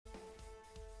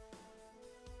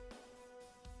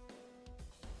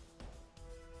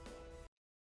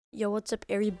Yo, what's up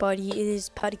everybody? It is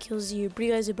PaddaKillz here, bring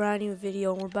you guys a brand new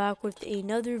video, and we're back with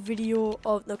another video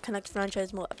of the Canucks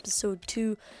franchise mode episode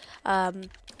 2.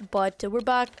 But we're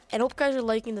back, and hope you guys are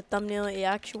liking the thumbnail. I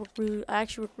actually worked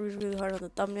really hard on the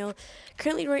thumbnail.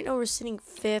 Currently right now we're sitting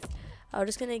 5th. We're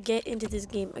just gonna get into this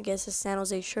game against the San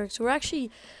Jose Sharks. We're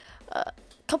actually a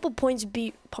couple points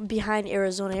behind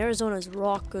Arizona. Arizona is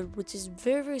rock good, which is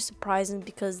very surprising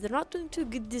because they're not doing too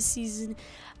good this season.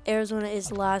 Arizona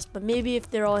is last, but maybe if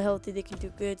they're all healthy they can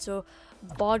do good. So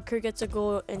Bodker gets a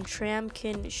goal and Tram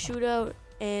can shoot out,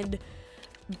 and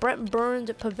Brent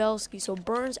Burns Pavelski. So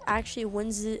Burns actually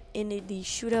wins it in the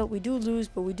shootout. We do lose,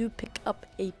 but we do pick up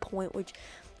a point, which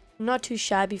not too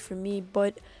shabby for me.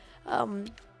 But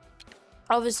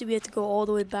obviously we have to go all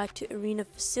the way back to arena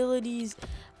facilities.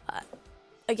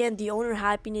 Again, the owner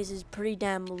happiness is pretty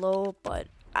damn low, but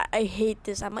I hate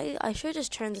this. I should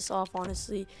just turn this off,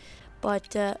 honestly.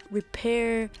 But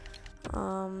repair,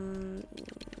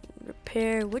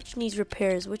 which needs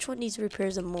repairs? Which one needs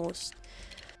repairs the most?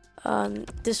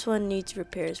 This one needs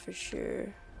repairs for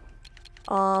sure.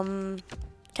 Can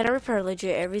I repair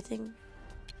legit everything?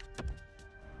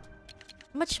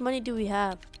 How much money do we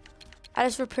have? I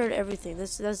just repaired everything.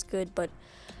 That's good, but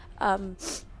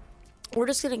we're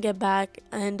just gonna get back.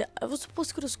 And I was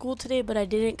supposed to go to school today, but I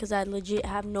didn't because I legit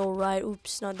have no ride.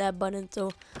 Oops, not that button.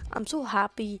 So I'm so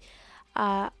happy.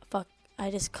 Fuck,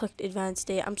 I just clicked advanced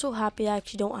day. I'm so happy I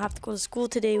actually don't have to go to school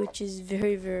today, which is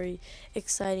very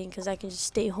exciting because I can just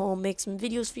stay home, make some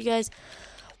videos for you guys.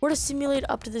 We're to simulate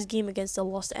up to this game against the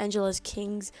Los Angeles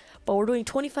Kings, but we're doing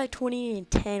 25, 20, and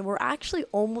 10. We're actually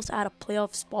almost at a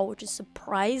playoff spot, which is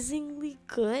surprisingly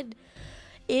good.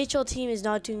 AHL team is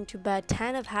not doing too bad.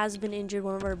 Tanev has been injured,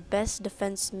 one of our best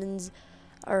defensemen.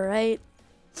 Alright,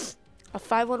 a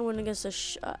 5-1 win against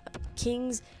the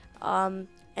Kings.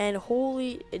 And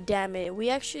holy damn it, I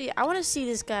want to see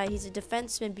this guy. He's a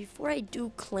defenseman before I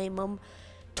do claim him.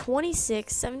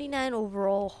 26, 79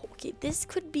 overall. Okay, this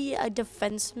could be a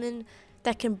defenseman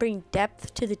that can bring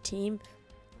depth to the team.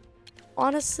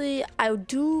 Honestly, I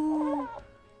will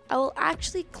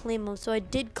actually claim him. So I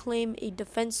did claim a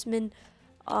defenseman.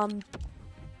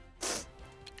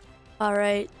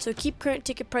 Alright, so keep current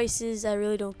ticket prices. I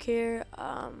really don't care.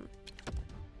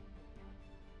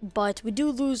 But we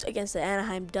do lose against the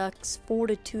Anaheim Ducks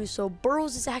 4-2. So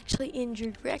Burrows is actually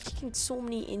injured. We're actually getting so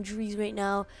many injuries right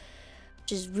now,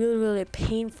 which is really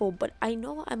painful. But I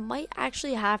know I might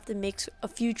actually have to make a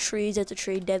few trades at the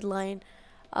trade deadline.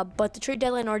 But the trade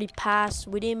deadline already passed.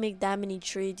 We didn't make that many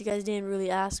trades. You guys didn't really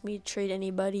ask me to trade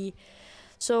anybody.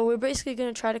 So we're basically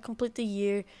going to try to complete the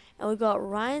year. And we got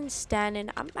Ryan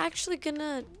Stanton. I'm actually going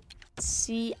to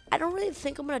see. I don't really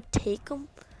think I'm going to take him.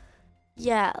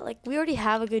 Yeah, like we already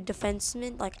have a good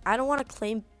defenseman. Like I don't want to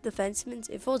claim defensemen.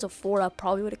 If it was a 4, I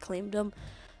probably would have claimed him.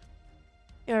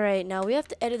 Alright, now we have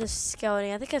to edit the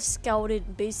scouting. I think I've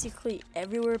scouted basically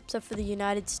everywhere except for the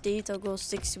United States. I'll go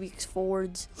 6 weeks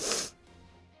forwards.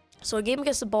 So a game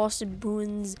against the Boston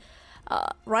Bruins.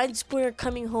 Ryan Spooner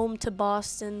coming home to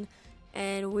Boston,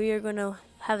 and we are gonna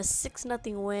have a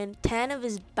 6-0 win. Tanev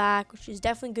is back, which is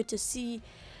definitely good to see.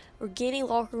 We're gaining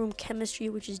locker room chemistry,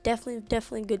 which is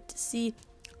definitely good to see.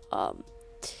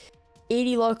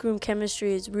 80 locker room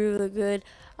chemistry is really good.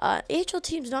 AHL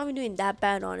team's not even doing that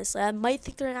bad, honestly. I might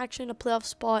think they're actually in a playoff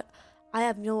spot. I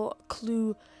have no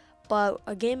clue. But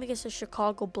a game against the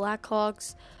Chicago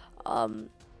Blackhawks.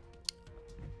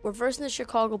 We're versing the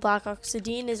Chicago Blackhawks.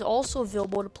 Sedin is also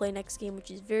available to play next game, which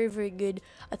is very good.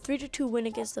 A 3-2 win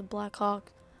against the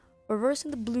Blackhawks. We're versing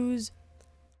the Blues.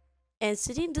 And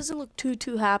Sedin doesn't look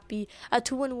too happy. A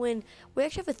 2-1 win. We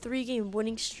actually have a 3-game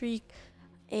winning streak.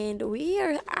 And we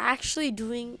are actually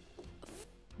doing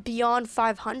beyond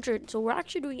 500. So we're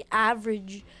actually doing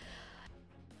average.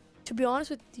 To be honest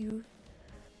with you.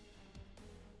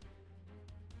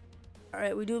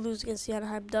 Alright, we do lose against the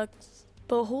Anaheim Ducks.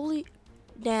 But holy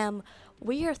damn.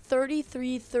 We are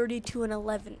 33, 32, and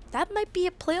 11. That might be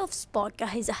a playoff spot,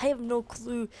 guys. I have no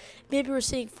clue. Maybe we're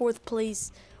sitting 4th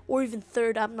place. Or even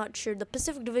 3rd, I'm not sure. The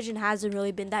Pacific Division hasn't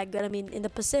really been that good. I mean, in the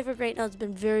Pacific right now, it's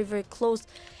been very close.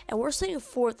 And we're sitting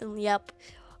 4th, and yep,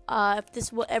 if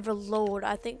this will ever load,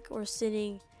 I think we're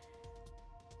sitting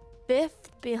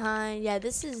 5th behind. Yeah,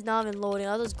 this is not even loading.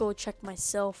 I'll just go check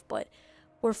myself. But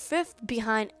we're 5th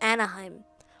behind Anaheim.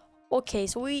 Okay,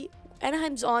 so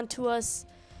Anaheim's on to us,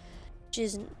 which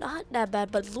is not that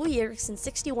bad. But Louis Eriksson,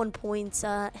 61 points.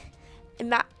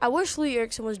 And I wish Louis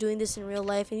Eriksson was doing this in real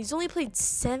life, and he's only played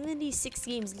 76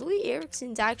 games. Louis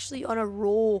Eriksson's actually on a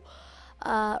roll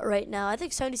right now. I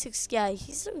think 76, yeah,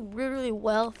 he's doing really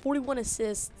well. 41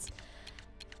 assists,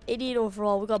 88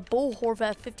 overall. We got Bo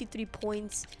Horvat, 53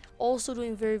 points. also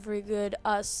doing very, very good.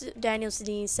 Daniel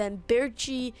Sedin, Sam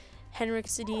Berchi, Henrik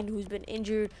Sedin, who's been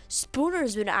injured. Spooner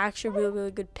has been actually a really,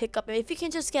 really good pickup. And if you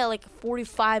can just get like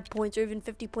 45 points or even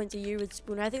 50 points a year with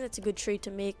Spooner, I think that's a good trade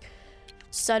to make.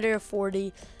 Sutter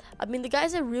 40. I mean, the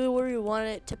guys I really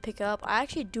wanted to pick up, I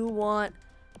actually do want,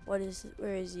 where is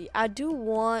he? I do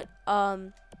want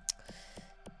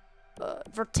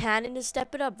Virtanen to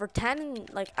step it up.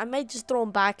 Virtanen, like, I might just throw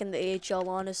him back in the AHL,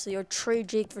 honestly, or trade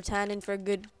Jake Virtanen for a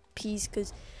good piece,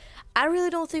 because I really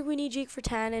don't think we need Jake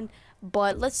Virtanen.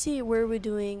 But let's see where we're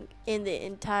doing in the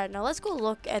entire. Now let's go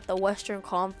look at the Western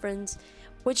Conference,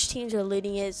 which teams are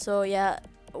leading it. So yeah,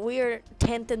 we are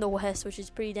 10th in the West, which is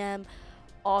pretty damn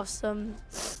awesome.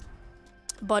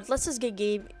 But let's just get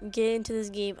into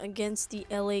this game against the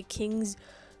LA Kings.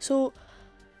 So,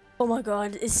 oh my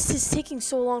god, it's just taking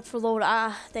so long for load.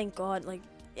 Thank god. Like,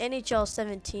 NHL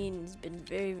 17 has been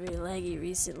very laggy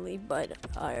recently, but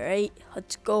alright,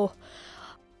 let's go.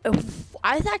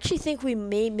 I actually think we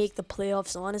may make the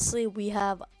playoffs, honestly. We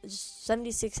have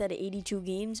 76 out of 82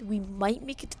 games. We might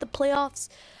make it to the playoffs.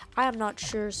 I am not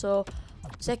sure. So,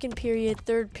 second period,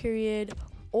 third period,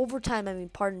 overtime, I mean,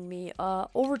 pardon me.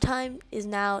 Overtime is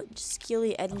now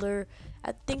Skilly Edler.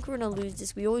 I think we're going to lose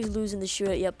this. We always lose in the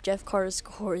shootout. Yep, Jeff Carter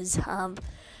scores.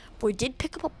 We did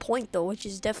pick up a point, though, which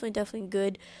is definitely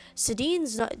good.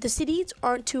 The Sedins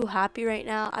aren't too happy right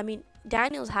now. I mean,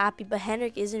 Daniel's happy, but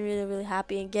Henrik isn't really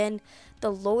happy. Again,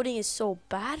 the loading is so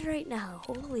bad right now.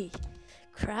 Holy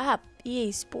crap.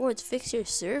 EA Sports, fix your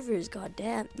servers,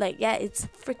 goddamn. Like, yeah, it's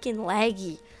freaking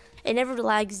laggy. It never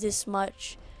lags this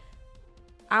much.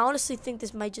 I honestly think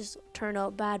this might just turn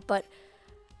out bad, but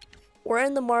we're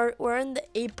in the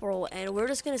April, and we're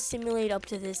just gonna simulate up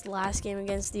to this last game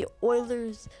against the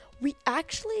Oilers. We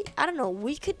actually, I don't know,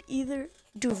 we could either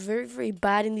do very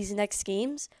bad in these next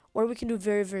games, or we can do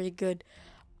very good.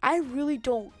 I really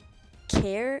don't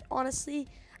care, honestly.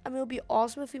 I mean, it would be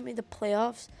awesome if we made the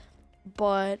playoffs,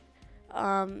 but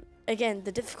again,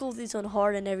 the difficulties on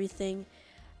hard and everything.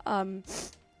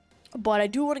 But I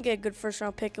do want to get a good first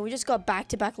round pick, and we just got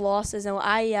back-to-back losses. And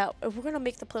if we're gonna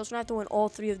make the playoffs, we're gonna have to win all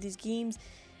 3 of these games.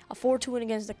 A 4-2 win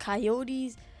against the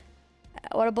Coyotes.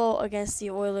 What about against the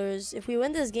Oilers? If we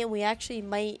win this game, we actually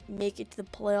might make it to the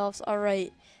playoffs. All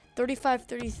right,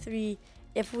 35-33.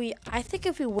 I think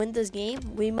if we win this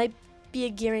game, we might be a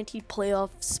guaranteed playoff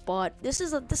spot. This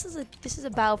is a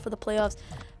battle for the playoffs.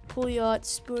 Pouliot,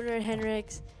 Spooner, and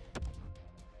Henriks.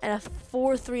 And a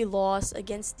 4-3 loss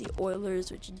against the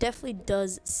Oilers, which definitely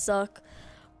does suck.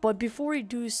 But before we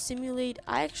do simulate,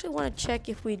 I actually want to check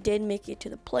if we did make it to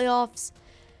the playoffs.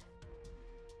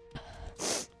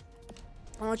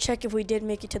 I want to check if we did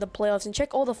make it to the playoffs and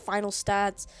check all the final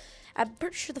stats. I'm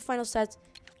pretty sure the final stats.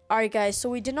 Alright, guys,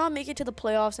 so we did not make it to the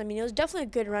playoffs. I mean, it was definitely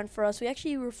a good run for us. We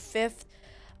actually were 5th.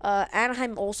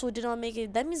 Anaheim also did not make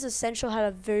it. That means Essential had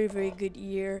a very good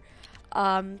year.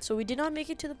 So we did not make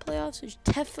it to the playoffs, which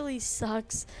definitely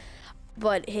sucks.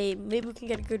 But hey, maybe we can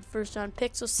get a good first round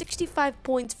pick. So 65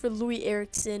 points for Louis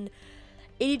Eriksson.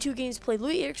 82 games played.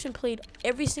 Louis Eriksson played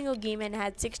every single game and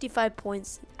had 65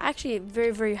 points. Actually,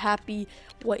 very happy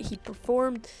what he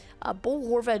performed. Bo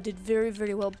Horvat did very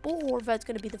well. Bo Horvat's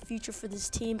going to be the future for this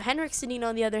team. Henrik Sedin,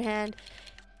 on the other hand,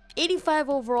 85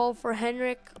 overall for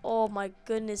Henrik. Oh my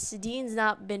goodness, Sedin's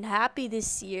not been happy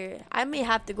this year. I may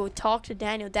have to go talk to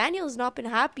Daniel. Daniel's not been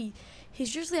happy.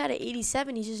 He's usually at an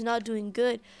 87. He's just not doing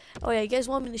good. Oh yeah, you guys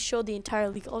want me to show the entire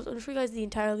league? I'll show you guys the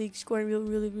entire league scoring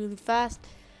really fast.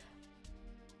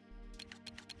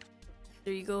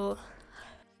 There you go.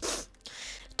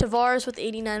 Tavares with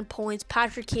 89 points.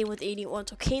 Patrick Kane with 81.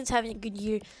 So Kane's having a good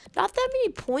year. Not that many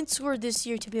points scored this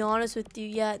year, to be honest with you.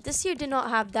 Yeah, this year did not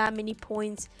have that many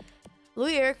points.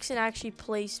 Louis Eriksson actually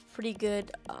plays pretty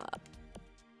good.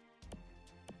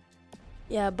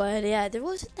 Yeah, but yeah, there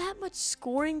wasn't that much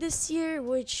scoring this year,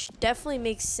 which definitely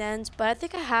makes sense. But I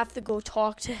think I have to go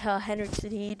talk to Henrik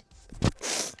Sedin.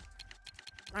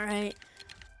 Alright.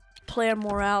 Player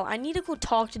morale. I need to go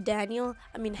talk to Henrik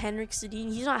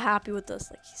Sedin. He's not happy with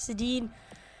us. Like, Sedin,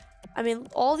 I mean,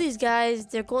 all these guys,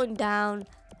 they're going down.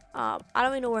 I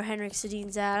don't even know where Henrik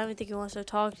Sedin's at. I don't even think he wants to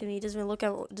talk to me. He doesn't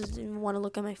even want to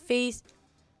look at my face.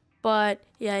 But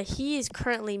yeah, he is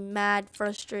currently mad,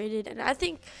 frustrated, and I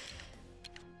think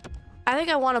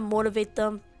I want to motivate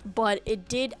them, but it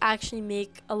did actually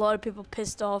make a lot of people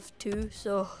pissed off too.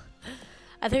 So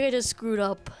I think I just screwed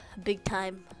up big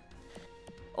time.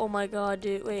 Oh my god,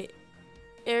 dude. Wait.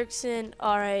 Eriksson.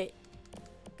 Alright.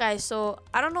 Guys, so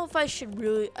I don't know if I should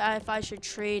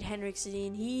trade Henrik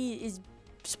Sedin. He is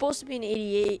supposed to be an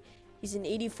 88. He's an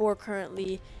 84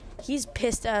 currently. He's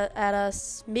pissed at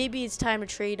us. Maybe it's time to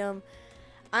trade him.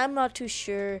 I'm not too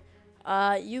sure.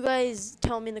 You guys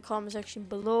tell me in the comment section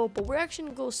below. But we're actually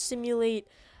gonna go simulate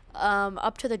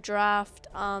up to the draft.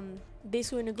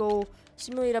 Basically gonna go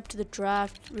simulate up to the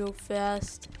draft real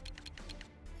fast.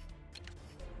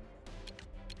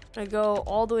 Gonna go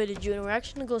all the way to June. We're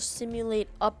actually gonna go simulate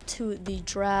up to the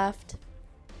draft,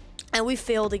 and we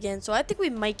failed again. So I think we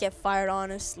might get fired.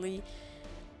 Honestly,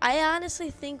 I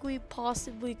honestly think we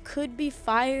possibly could be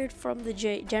fired from the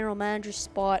general manager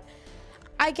spot.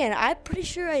 Again, I'm pretty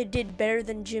sure I did better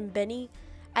than Jim Benny.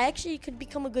 I actually could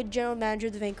become a good general manager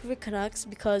of the Vancouver Canucks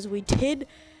because we did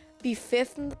be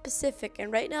 5th in the Pacific,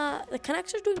 and right now the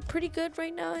Canucks are doing pretty good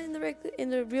right now in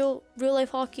the real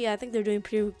life hockey. I think they're doing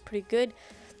pretty good,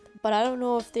 but I don't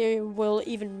know if they will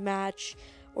even match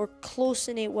or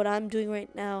close-in what I'm doing right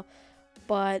now.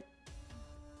 But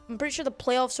I'm pretty sure the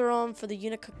playoffs are on for the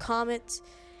Utica Comets,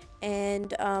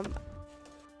 and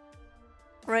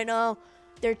right now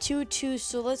they're 2-2.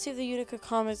 So let's see if the Utica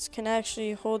Comets can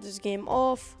actually hold this game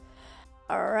off.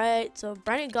 Alright, so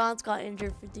Brandon Gauntz got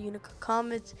injured for the Unica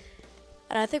Comets,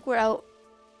 and I think we're out.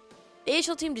 The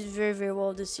AHL team did very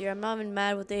well this year. I'm not even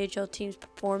mad with the AHL team's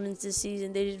performance this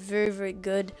season. They did very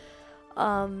good.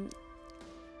 Alright.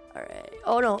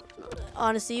 Oh no,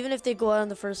 honestly, even if they go out in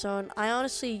the first round, I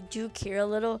honestly do care a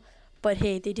little. But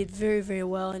hey, they did very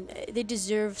well, and they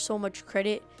deserve so much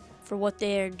credit for what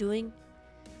they are doing.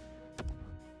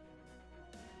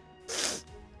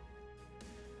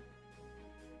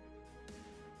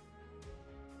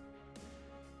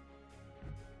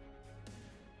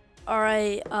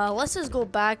 Alright, let's just go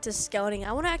back to scouting.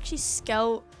 I want to actually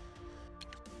scout.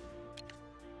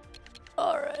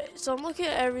 Alright, so I'm looking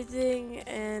at everything,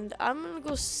 and I'm going to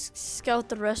go scout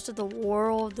the rest of the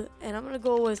world, and I'm going to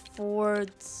go with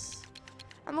forwards.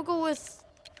 I'm going to go with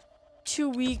 2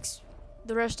 weeks,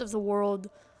 the rest of the world.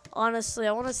 Honestly,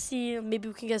 I want to see, maybe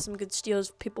we can get some good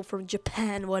steals, people from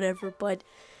Japan, whatever, but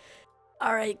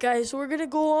alright guys, so we're going to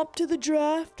go up to the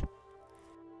draft,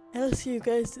 and I'll see you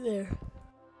guys there.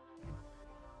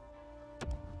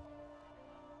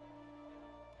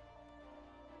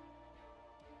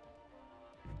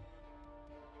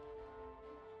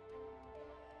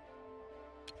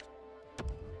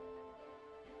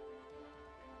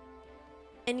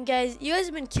 And guys, you guys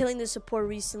have been killing the support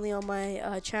recently on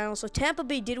my channel. So Tampa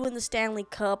Bay did win the Stanley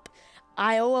Cup.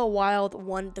 Iowa Wild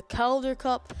won the Calder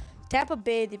Cup. Tampa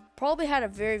Bay, they probably had a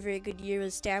very good year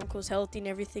with Stamkos healthy and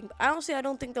everything. But honestly, I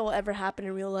don't think that will ever happen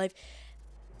in real life.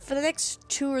 For the next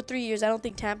 2 or 3 years, I don't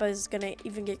think Tampa is going to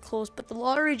even get close. But the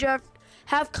lottery draft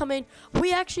have come in.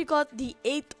 We actually got the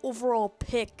 8th overall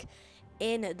pick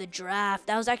in the draft.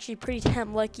 That was actually pretty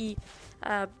damn lucky.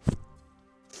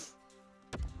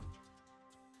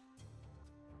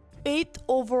 8th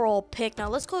overall pick. Now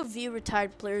let's go view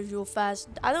retired players real fast.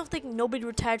 I don't think nobody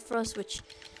retired for us, which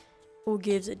who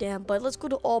gives a damn. But let's go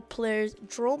to all players.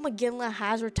 Jerome McGinley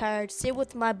has retired. Same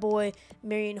with my boy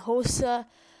Marian Hossa.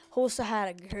 Hossa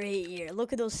had a great year.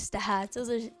 Look at those stats.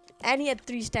 And he had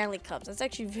 3 Stanley Cups. That's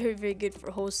actually very good for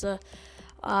Hossa.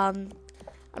 I'm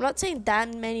not saying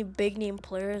that many big name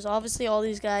players. Obviously, all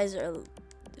these guys are.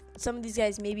 Some of these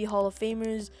guys may be Hall of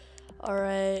Famers.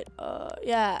 Alright,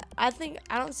 yeah, I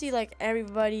don't see like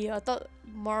everybody. I thought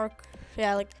Mark,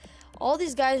 yeah, like all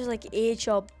these guys are like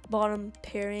AHL bottom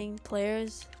pairing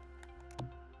players.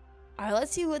 Alright,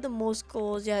 let's see who had the most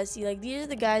goals. Yeah, see, like these are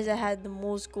the guys that had the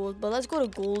most goals. But let's go to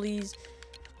goalies.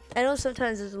 I know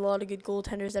sometimes there's a lot of good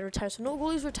goaltenders that retire. So no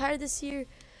goalies retired this year,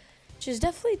 which is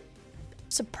definitely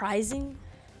surprising.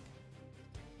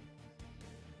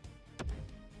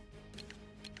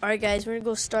 Alright guys, we're gonna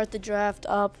go start the draft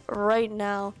up right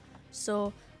now.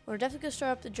 So we're definitely gonna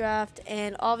start up the draft,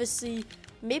 and obviously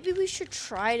maybe we should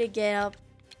try to get up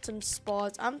some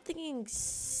spots. I'm thinking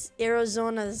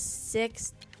Arizona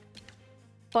 6th,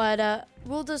 but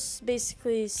we'll just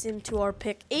basically sim to our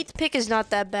pick. 8th pick is not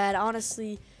that bad,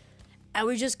 honestly. And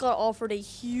we just got offered a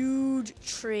huge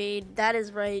trade. That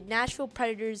is right. Nashville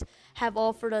Predators have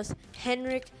offered us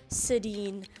Henrik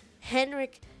Sedin.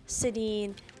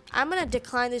 I'm going to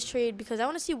decline this trade because I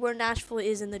want to see where Nashville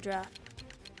is in the draft.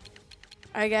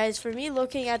 Alright guys, for me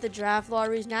looking at the draft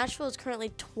lotteries, Nashville is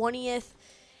currently 20th.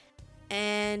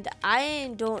 And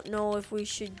I don't know if we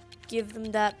should give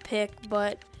them that pick,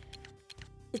 but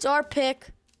it's our pick.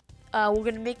 We're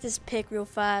going to make this pick real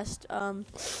fast. Alright.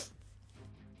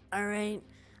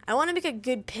 I want to make a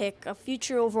good pick, a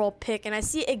future overall pick, and I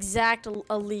see exact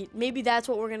elite. Maybe that's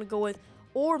what we're going to go with.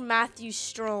 Or Matthew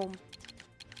Strome.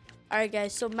 Alright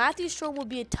guys, so Matthew Strome will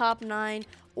be a top 9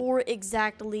 or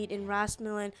exact elite in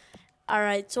Rasmussen.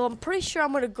 Alright, so I'm pretty sure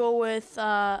I'm going to go with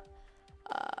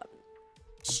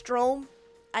Strome.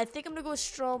 I think I'm gonna go with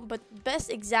Strome, but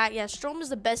yeah, Strome is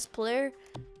the best player.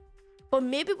 But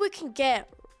maybe we can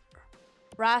get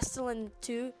Rastelin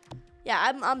too.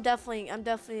 Yeah, I'm definitely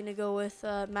gonna go with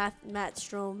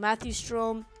Matthew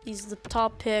Strome. He's the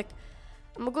top pick.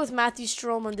 I'm gonna go with Matthew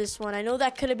Strome on this one. I know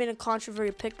that could have been a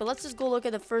controversial pick, but let's just go look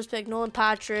at the first pick, Nolan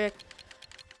Patrick.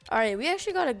 All right, we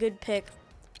actually got a good pick.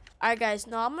 All right, guys.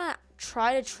 Now I'm gonna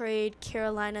try to trade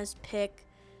Carolina's pick.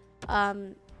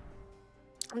 I'm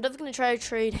definitely gonna try to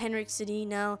trade Henrik Sedin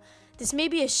now. This may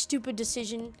be a stupid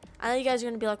decision. I know you guys are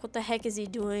gonna be like, "What the heck is he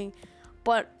doing?"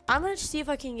 But I'm gonna see if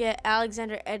I can get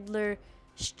Alexander Edler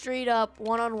straight up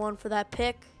one-on-one for that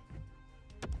pick,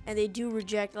 and they do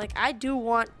reject. Like, I do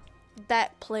want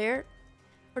that player.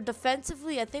 For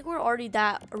defensively, I think we're already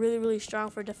that really strong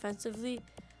for defensively.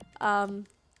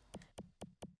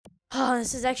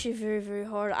 This is actually very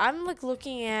hard. I'm like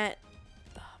looking at,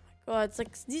 oh my god, it's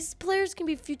like these players can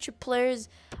be future players.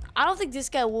 I don't think this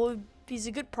guy will. He's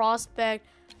a good prospect,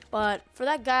 but for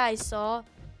that guy I saw.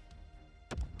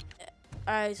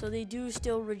 Alright, so they do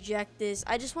still reject this.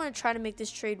 I just want to try to make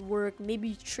this trade work.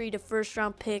 Maybe trade a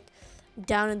first-round pick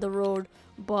down in the road.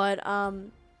 But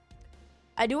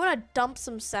I do want to dump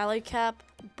some salary cap.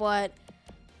 But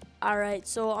alright,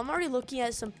 so I'm already looking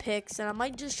at some picks, and I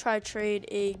might just try to trade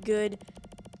a good.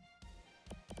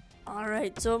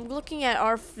 Alright, so I'm looking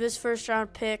at this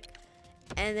first-round pick,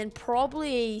 and then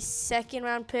probably a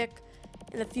second-round pick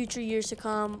in the future years to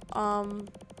come.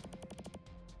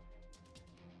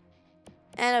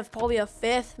 And probably a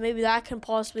fifth. Maybe that can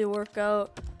possibly work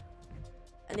out.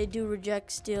 And they do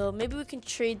reject still. Maybe we can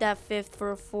trade that fifth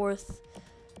for a fourth.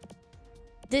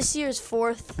 This year's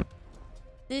fourth.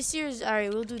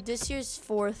 Alright, we'll do this year's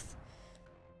fourth.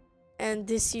 And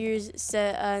this year's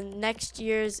next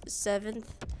year's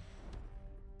seventh.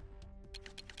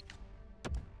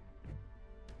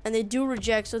 And they do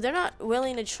reject, so they're not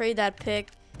willing to trade that pick.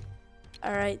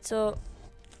 Alright, so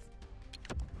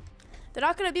they're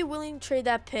not going to be willing to trade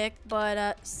that pick,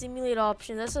 but simulate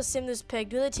option. Let's just sim this pick.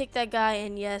 Do they take that guy?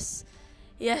 And yes,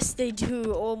 they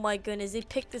do. Oh my goodness, they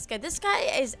picked this guy. This guy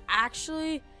is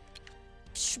actually,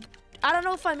 I don't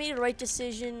know if I made the right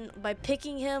decision by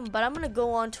picking him, but I'm going to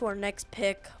go on to our next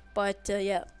pick. But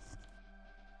yeah.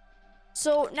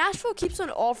 So Nashville keeps on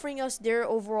offering us their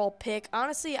overall pick.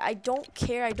 Honestly, I don't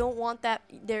care. I don't want that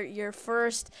your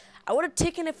first. I would have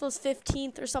taken it if it was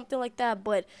 15th or something like that,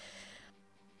 but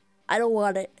I don't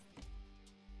want it.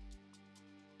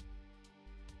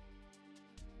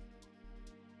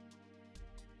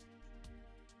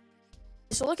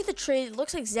 So look at the trade. It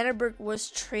looks like Zetterberg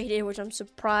was traded, which I'm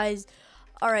surprised.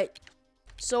 Alright.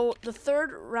 So the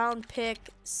third round pick,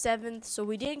 7th. So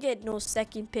we didn't get no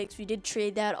second picks. We did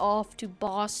trade that off to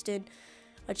Boston,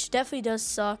 which definitely does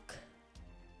suck.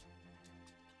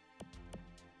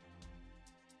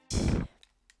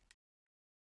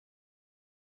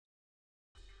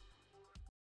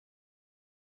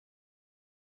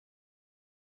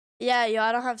 Yeah,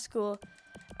 I don't have school.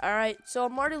 Alright, so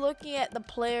I'm already looking at the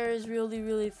players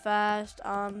really fast.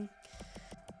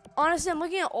 Honestly, I'm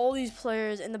looking at all these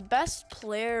players, and the best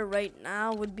player right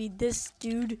now would be this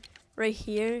dude right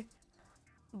here.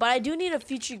 But I do need a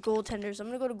future goaltender, so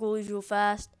I'm gonna go to goalies real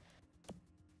fast.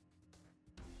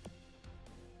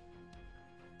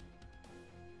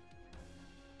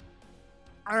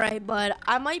 Alright, but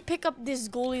I might pick up this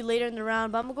goalie later in the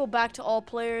round, but I'm gonna go back to all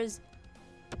players.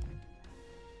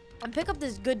 And pick up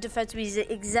this good defenseman. He's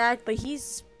exact, but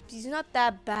he's not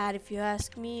that bad if you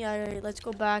ask me. Alright, let's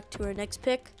go back to our next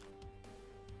pick.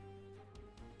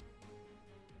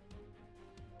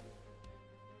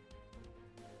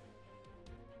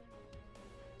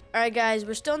 Alright guys,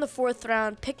 we're still in the 4th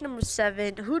round. Pick number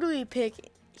 7. Who do we pick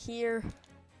here?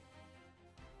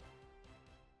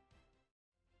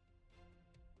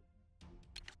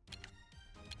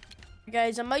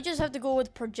 Guys, I might just have to go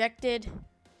with projected.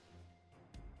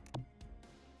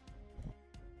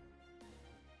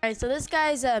 Alright, so this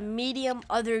guy's a medium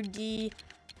other D.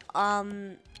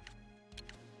 Alright,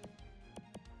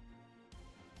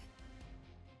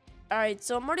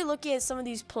 so I'm already looking at some of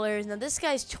these players. Now this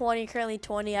guy's 20, currently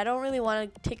 20. I don't really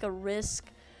want to take a risk.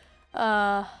 We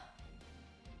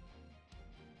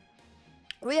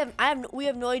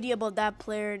have no idea about that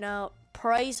player. Now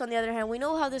Price, on the other hand, we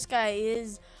know how this guy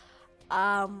is.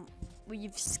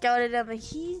 We've scouted him, and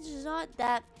he's not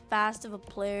that fast of a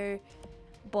player,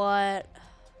 but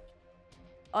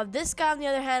this guy, on the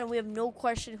other hand, we have no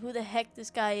question who the heck this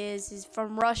guy is. He's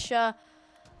from Russia.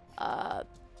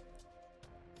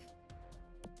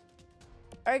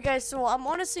 Alright guys, so I'm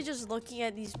honestly just looking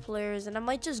at these players, and I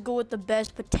might just go with the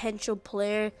best potential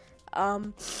player.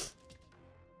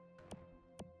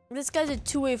 This guy's a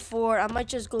two-way forward. I might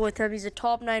just go with him. He's a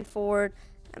top 9 forward.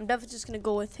 I'm definitely just gonna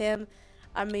go with him.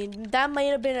 I mean, that might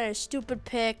have been a stupid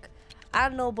pick. I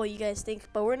don't know what you guys think,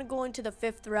 but we're gonna go into the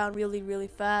 5th round really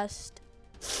fast.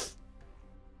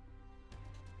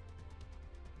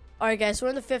 Alright guys, so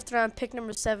we're in the 5th round, pick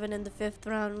number 7 in the 5th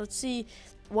round. Let's see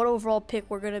what overall pick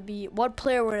we're gonna be, what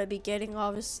player we're gonna be getting,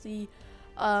 obviously.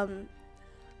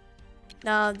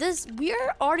 Now we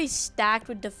are already stacked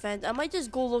with defense. I might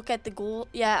just go look at the goal.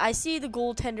 Yeah, I see the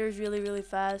goaltenders really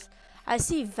fast. I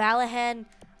see Valahan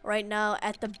right now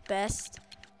at the best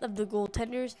of the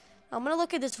goaltenders. I'm gonna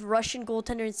look at this Russian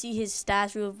goaltender and see his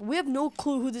stats. We have no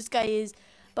clue who this guy is.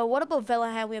 But what about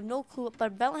Valahan? We have no clue.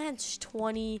 But Valahan's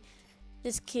 20.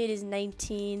 This kid is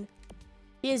 19.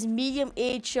 He is medium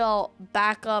AHL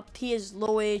backup. He is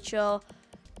low AHL.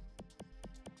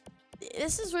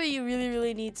 This is where you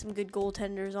really need some good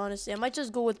goaltenders, honestly. I might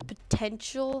just go with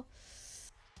potential.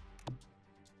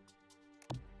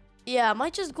 Yeah, I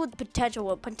might just go with potential.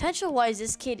 Well, potential-wise,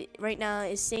 this kid right now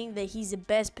is saying that he's the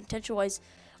best potential-wise.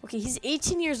 Okay, he's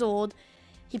 18 years old.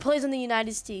 He plays in the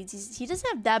United States. He doesn't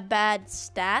have that bad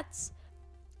stats.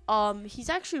 He's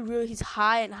actually he's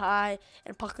high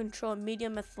and puck control and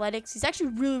medium athletics. He's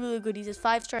actually really good. He's a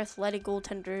 5-star athletic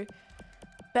goaltender.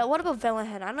 But what about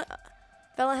Valahan?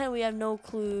 Valahan, we have no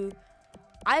clue.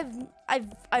 I've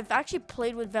actually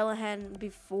played with Valahan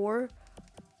before,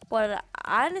 but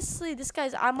honestly, this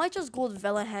guy's. I might just go with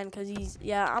Valahan because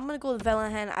I'm gonna go with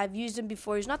Valahan. I've used him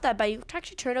before. He's not that bad. He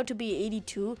actually turned out to be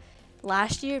 82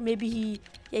 last year. Maybe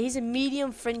he's a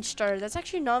medium fringe starter. That's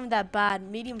actually not even that bad.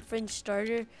 Medium fringe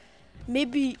starter.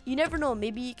 Maybe you never know.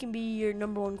 Maybe he can be your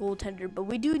 #1 goaltender. But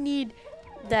we do need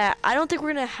that. I don't think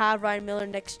we're gonna have Ryan Miller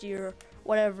next year or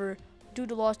whatever, due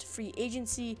to loss to free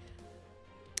agency.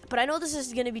 But I know this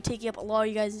is going to be taking up a lot of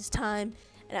you guys' time,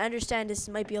 and I understand this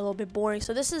might be a little bit boring.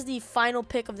 So this is the final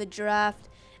pick of the draft.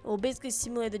 We'll basically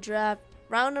simulate the draft.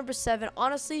 Round number 7.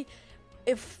 Honestly,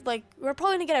 if we're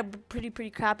probably going to get a pretty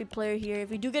crappy player here. If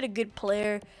we do get a good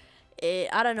player,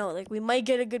 I don't know, we might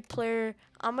get a good player.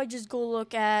 I might just go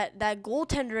look at that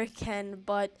goaltender again.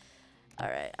 But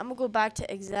alright, I'm going to go back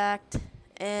to exact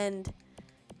and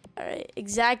alright,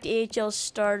 exact AHL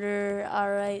starter.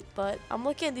 Alright, but I'm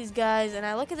looking at these guys and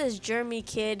I look at this Jeremy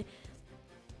kid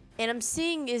and I'm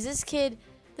seeing, this kid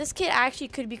actually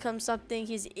could become something.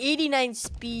 He's 89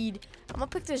 speed. I'm gonna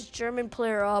pick this German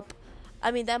player up.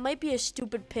 I mean, that might be a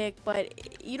stupid pick,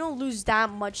 but you don't lose that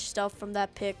much stuff from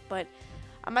that pick. But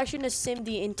I'm actually gonna sim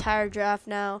the entire draft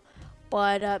now.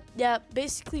 But yeah,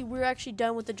 basically we're actually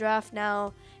done with the draft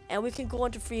now, and we can go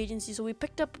on to free agency. So we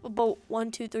picked up about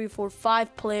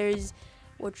 5 players,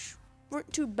 which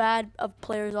weren't too bad of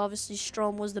players. Obviously,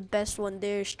 Strome was the best one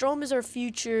there. Strome is our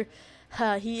future.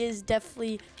 He is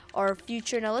definitely our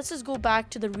future. Now let's just go back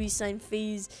to the re-sign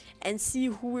phase and see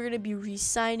who we're gonna be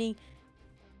re-signing.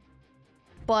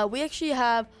 But we actually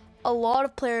have a lot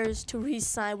of players to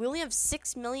re-sign. We only have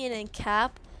 6 million in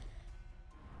cap.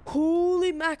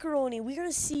 Holy macaroni. We're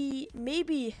gonna see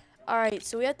maybe. Alright,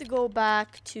 so we have to go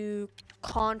back to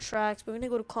contracts. We're gonna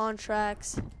go to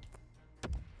contracts.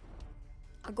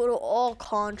 I'll go to all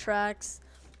contracts,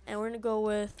 and we're gonna go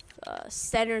with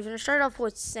centers. We're gonna start off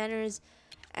with centers,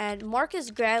 and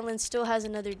Marcus Granlund still has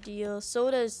another deal.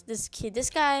 So does this kid. This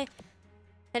guy,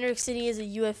 Henrik City, is a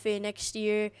UFA next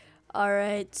year.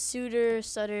 Alright,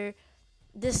 Sutter.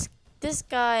 This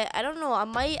guy, I don't know. I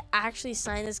might actually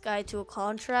sign this guy to a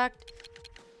contract.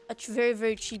 A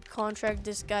very cheap contract.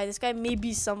 This guy may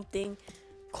be something.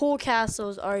 Cole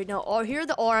Castles. Alright, now here are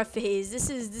the RFAs. This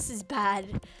is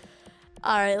bad.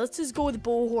 Alright, let's just go with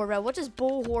Bo Horvat. What does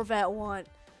Bo Horvat want?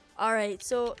 Alright,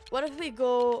 so what if we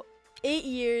go 8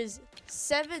 years,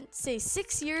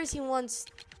 6 years, he wants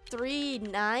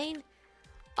 3.9.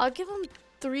 I'll give him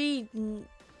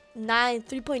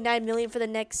 3.9 million for the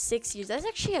next 6 years. That's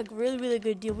actually a really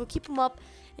good deal. We'll keep him up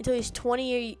until he's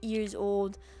 20 years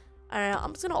old. Alright,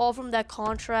 I'm just gonna offer him that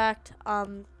contract.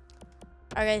 Alright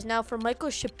guys, now for Michael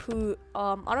Chaput.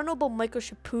 I don't know about Michael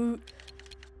Chaput.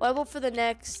 What about for the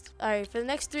next? Alright, for the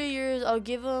next 3 years, I'll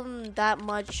give him that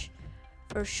much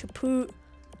for Chaput.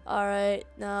 Alright,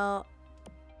 now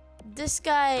this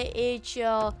guy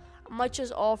AHL, I might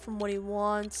just offer him what he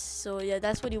wants. So yeah,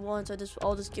 that's what he wants.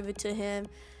 I'll just give it to him.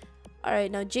 Alright,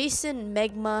 now Jason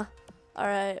Megma.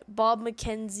 Alright, Bob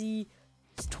McKenzie.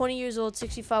 He's 20 years old,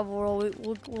 65 overall.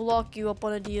 We'll lock you up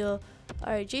on a deal.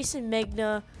 Alright, Jason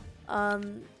Megna.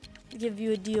 Give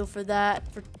you a deal for that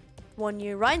for 1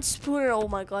 year. Ryan Spooner, oh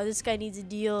my god, this guy needs a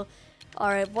deal.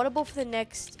 Alright, what about for the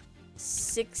next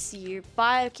 6 year?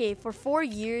 Okay, for 4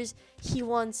 years, he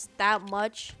wants that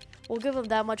much. We'll give him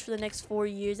that much for the next 4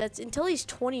 years. That's until he's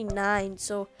 29,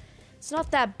 so it's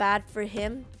not that bad for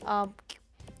him. All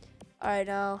right,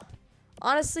 now,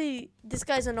 honestly, this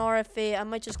guy's an RFA. I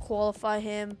might just qualify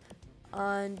him.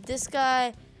 And this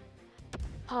guy,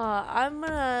 I'm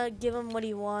gonna give him what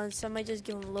he wants. I might just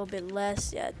give him a little bit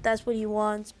less. Yeah, that's what he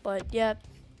wants. But yeah,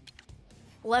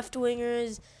 left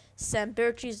wingers, Sam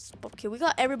Bertie's. Okay, we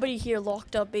got everybody here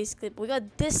locked up basically. But we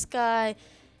got this guy,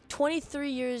 23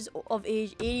 years of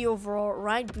age, 80 overall,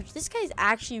 Ryan Buch. This guy's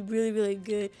actually really, really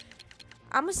good.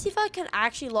 I'm gonna see if I can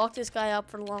actually lock this guy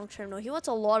up for long term. No, he wants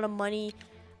a lot of money.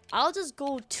 I'll just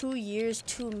go 2 years,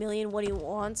 2 million, what he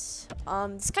wants.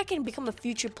 This guy can become a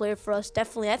future player for us,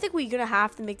 definitely. I think we're gonna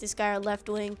have to make this guy our left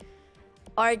wing.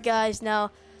 All right, guys.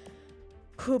 Now,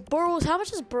 Burrows. How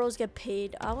much does Burrows get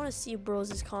paid? I want to see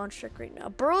Burrows' contract right now.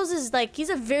 Burrows is like, he's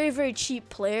a very, very cheap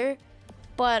player.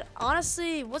 But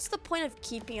honestly, what's the point of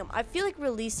keeping him? I feel like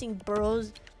releasing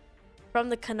Burrows from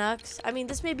the Canucks. I mean,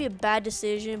 this may be a bad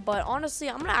decision, but honestly,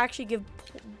 I'm gonna actually give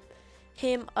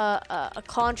him a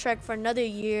contract for another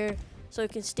year so he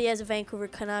can stay as a Vancouver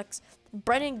Canucks.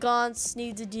 Brendan Gaunce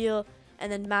needs a deal,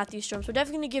 and then Matthew Stromes. We're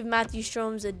definitely gonna give Matthew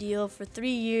Stromes a deal for 3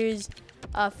 years,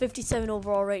 57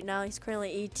 overall right now. He's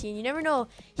currently 18. You never know,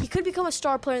 he could become a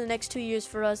star player in the next 2 years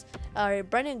for us. All right,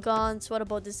 Brendan Gaunce. What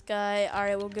about this guy? All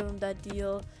right, we'll give him that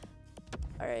deal.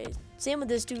 All right, same with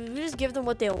this dude. We just give them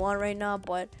what they want right now.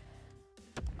 But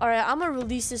all right, I'm gonna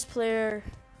release this player.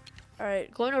 All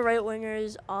right, going to right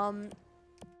wingers.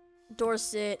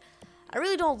 Dorsett. I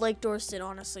really don't like Dorsett,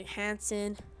 honestly.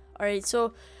 Hansen. All right,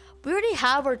 so we already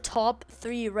have our top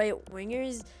 3 right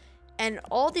wingers, and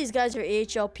all these guys are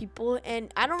AHL people,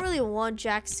 and I don't really want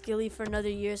Jack Skilly for another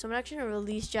year, so I'm actually gonna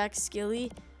release Jack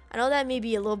Skilly. I know that may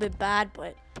be a little bit bad,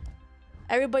 but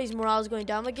everybody's morale is going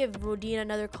down. I'm gonna give Rodin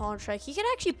another contract. He can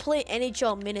actually play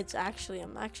NHL minutes, actually.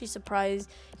 I'm actually surprised.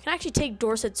 He can actually take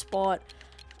Dorsett's spot.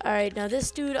 All right, now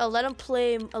this dude, I'll let him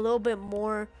play a little bit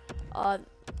more. I'll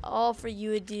offer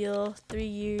you a deal, 3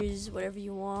 years, whatever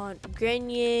you want.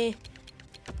 Grenier,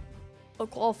 I'll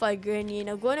qualify Grenier.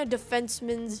 Now going to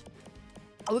defensemen's,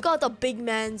 we got the big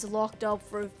mans locked up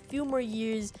for a few more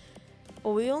years,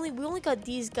 but we only got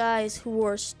these guys who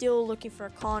are still looking for a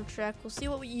contract. We'll see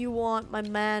what you want, my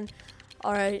man.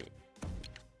 All right,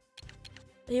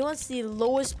 he wants the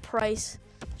lowest price,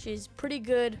 which is pretty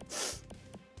good.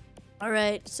 All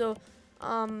right, so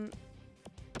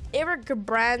Eric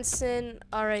Gabranson.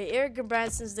 All right, Eric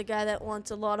Gabranson's the guy that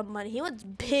wants a lot of money. He wants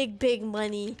big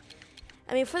money.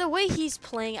 I mean, for the way he's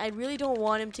playing, I really don't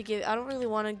want him to give. I don't really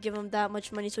want to give him that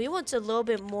much money. So he wants a little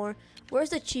bit more. Where's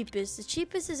the cheapest? The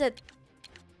cheapest is at.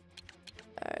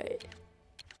 All right.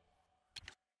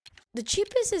 The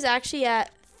cheapest is actually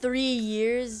at 3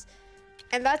 years,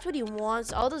 and that's what he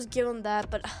wants. I'll just give him that.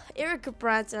 But Eric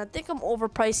Gabranson, I think I'm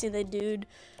overpricing the dude.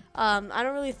 I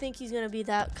don't really think he's gonna be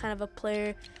that kind of a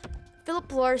player.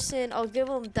 Philip Larson, I'll give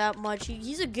him that much.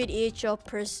 He's a good AHL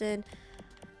person.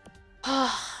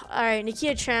 Alright,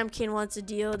 Nikita Tramkin wants a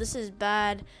deal. This is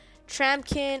bad.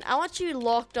 Tramkin, I want you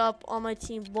locked up on my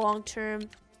team long term.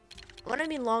 When I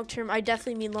mean long term, I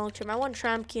definitely mean long term. I want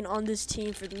Tramkin on this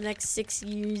team for the next 6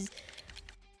 years.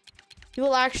 He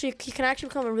can actually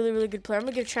become a really good player. I'm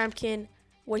gonna give Tramkin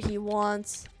what he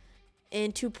wants.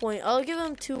 And I'll give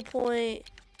him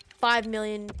 2.5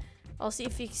 million. I'll see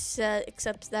if he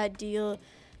accepts that deal.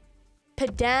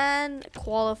 Padan,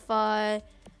 qualify.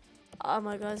 Oh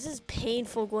my god, this is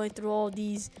painful going through all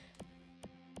these.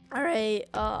 All right,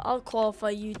 I'll qualify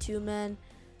you too, man.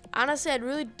 Honestly,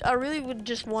 I really would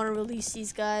just want to release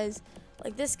these guys.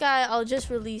 Like this guy, I'll just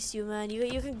release you, man.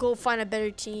 You can go find a better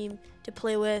team to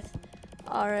play with.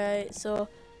 All right, so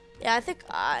yeah, I think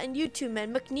and you too,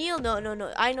 man. McNeil,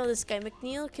 no. I know this guy.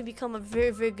 McNeil can become a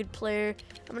very good player.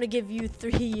 I'm gonna give you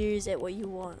 3 years at what you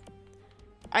want.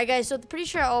 Alright guys, so I'm pretty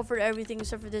sure I offered everything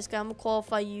except for this guy. I'm gonna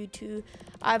qualify you too.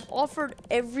 I've offered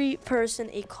every person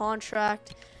a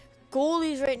contract.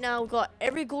 Goalies right now, we got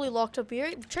every goalie locked up here.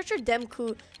 Richard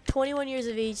Demko, 21 years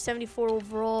of age, 74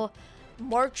 overall.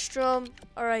 Markstrom.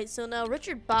 Alright, so now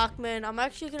Richard Bachman. I'm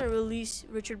actually gonna release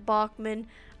Richard Bachman.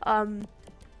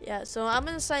 Yeah, so I'm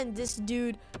gonna sign this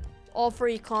dude, offer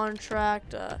a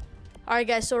contract. Alright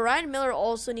guys, so Ryan Miller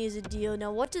also needs a deal.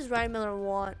 Now what does Ryan Miller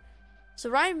want? So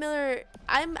Ryan Miller,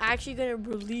 I'm actually going to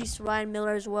release Ryan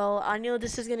Miller as well. I know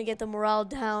this is going to get the morale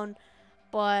down,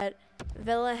 but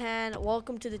Villahan,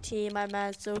 welcome to the team, my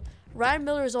man. So Ryan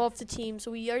Miller is off the team,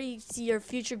 so we already see our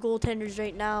future goaltenders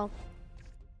right now,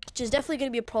 which is definitely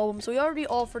going to be a problem. So we already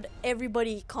offered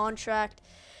everybody a contract.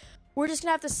 we're just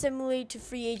gonna have to simulate to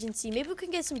free agency. Maybe we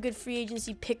can get some good free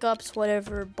agency pickups,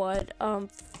 whatever. But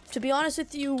to be honest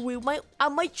with you, I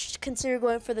might consider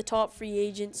going for the top free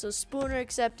agents. So Spooner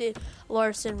accepted,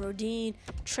 Larson, Rodin,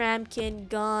 Tramkin,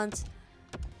 Gaunt,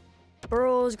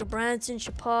 Burrows, Gabranson,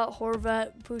 Chapat,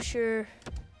 Horvat, Boucher.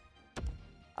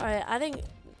 All right, I think.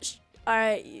 All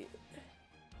right.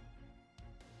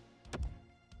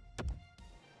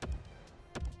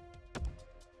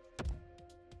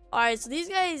 Alright, so these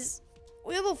guys,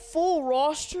 we have a full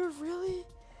roster, really?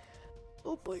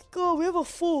 Oh my god, we have a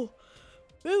full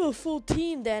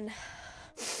team then.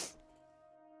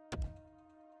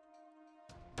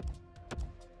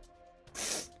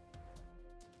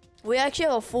 We actually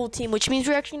have a full team, which means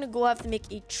we're actually gonna go have to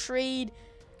make a trade.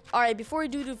 Alright, before we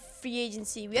do the free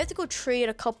agency, we have to go trade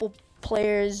a couple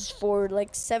players for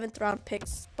like 7th round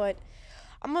picks, but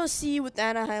I'm gonna see with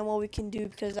Anaheim what we can do,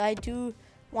 because I do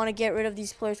want to get rid of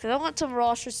these players because I want some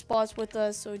roster spots with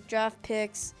us. So draft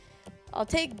picks, I'll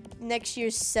take next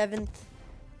year's 7th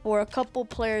for a couple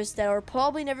players that are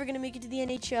probably never going to make it to the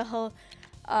NHL.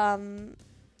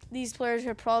 These players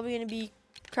are probably going to be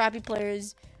crappy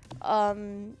players.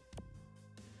 Alright,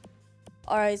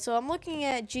 so I'm looking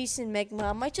at Jason Megma.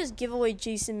 I might just give away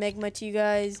Jason Megma to you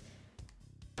guys.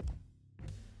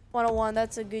 101,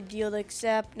 that's a good deal to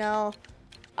accept. Now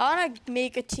I want to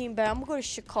make a team better. I'm going to go to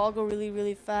Chicago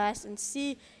really fast and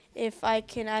see if I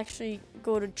can actually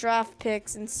go to draft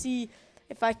picks and see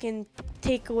if I can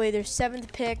take away their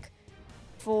 7th pick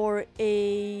for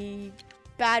a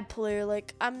bad player.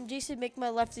 Like, I'm Jason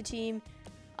Megma left the team.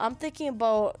 I'm thinking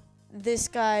about this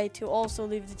guy to also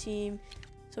leave the team,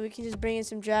 so we can just bring in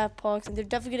some draft picks, and they're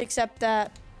definitely going to accept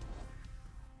that.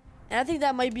 And I think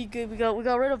that might be good. We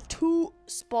got rid of 2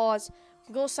 spots.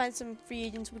 Go sign some free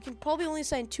agents. We can probably only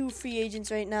sign 2 free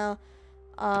agents right now.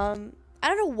 I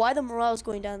don't know why the morale is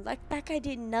going down. Like, that guy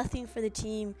did nothing for the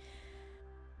team.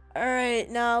 Alright,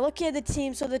 now looking at the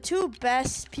team. So the 2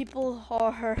 best people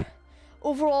are,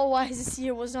 overall wise, this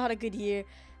year was not a good year.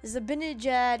 This is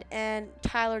Abinadjad and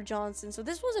Tyler Johnson. So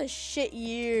this was a shit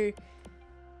year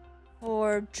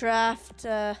for draft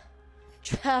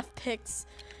picks.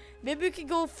 Maybe we could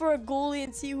go for a goalie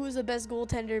and see who's the best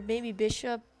goaltender. Maybe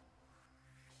Bishop.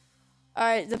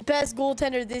 Alright, the best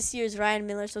goaltender this year is Ryan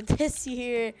Miller. So this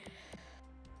year,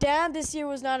 this year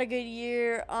was not a good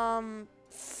year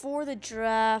for the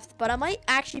draft. But I might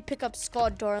actually pick up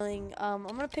Scott Darling. I'm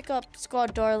going to pick up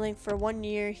Scott Darling for 1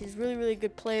 year. He's a really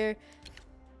good player.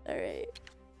 Alright.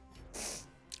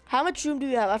 How much room do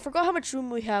we have? I forgot how much room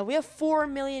we have. We have 4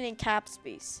 million in cap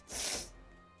space.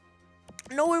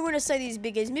 No way we're going to sign these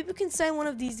big guys. Maybe we can sign one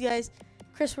of these guys.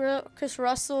 Chris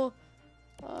Russell.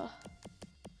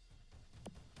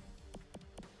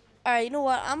 Alright, you know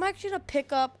what? I'm actually going to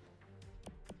pick up.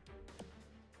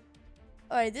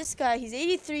 Alright, this guy. He's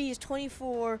 83. He's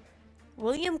 24.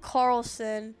 William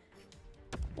Karlsson.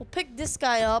 We'll pick this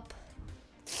guy up.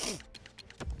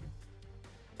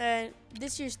 And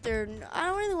this year's 3rd. I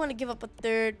don't really want to give up a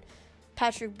 3rd.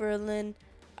 Patrick Berlin.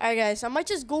 Alright, guys. So I might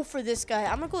just go for this guy.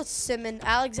 I'm going to go with Simon.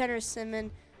 Alexander Simon.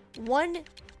 I'm going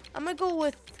to go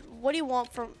with what do you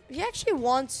want from. He actually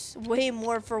wants way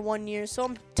more for 1 year. So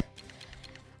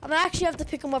I'm going to actually have to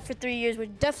pick him up for 3 years, which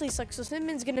definitely sucks. So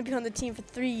Simon's going to be on the team for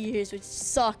 3 years, which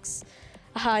sucks.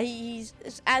 He's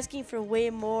asking for way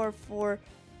more for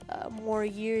more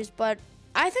years. But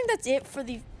I think that's it for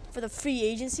the free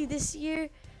agency this year.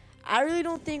 I really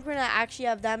don't think we're going to actually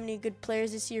have that many good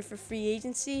players this year for free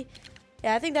agency.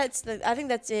 Yeah, I think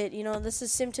that's it. You know, this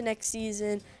is sim to next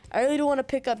season. I really don't want to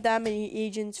pick up that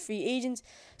many free agents.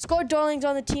 Scott Darling's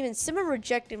on the team, and Simon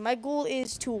rejected. My goal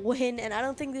is to win, and I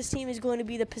don't think this team is going to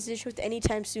be the position with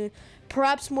anytime soon.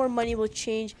 Perhaps more money will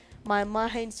change my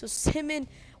mind. So Simon,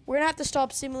 we're going to have to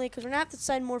stop simulating because we're going to have to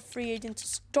sign more free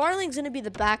agents. Darling's going to be the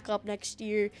backup next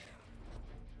year.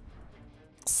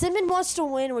 Simon wants to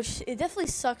win, which it definitely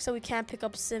sucks that we can't pick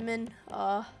up Simon.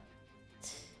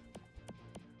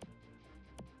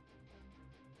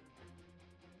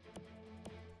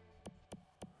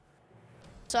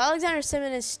 So Alexander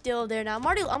Simon is still there now.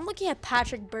 I'm looking at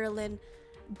Patrick Berglund.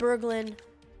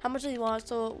 How much does he want?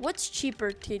 So what's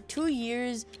cheaper? 2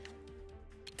 years,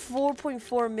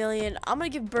 4.4 million. I'm gonna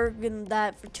give Berglund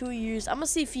that for 2 years. I'm gonna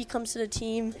see if he comes to the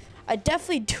team. I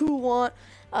definitely do want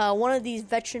one of these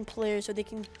veteran players so they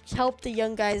can help the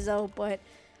young guys out. But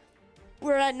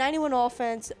we're at 91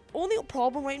 offense. Only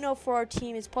problem right now for our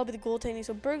team is probably the goaltending.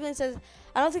 So Berglund says,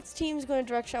 I don't think the team's going the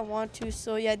direction I want to.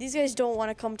 So yeah, these guys don't want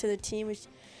to come to the team, which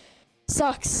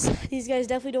sucks. These guys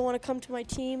definitely don't want to come to my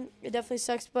team. It definitely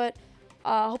sucks. But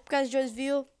I hope you guys enjoy this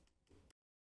video.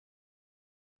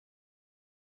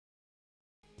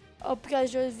 hope you guys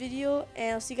enjoyed this video,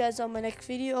 and I'll see you guys on my next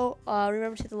video.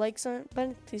 Remember to hit the like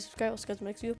button. Please subscribe. I'll see you guys in my next video.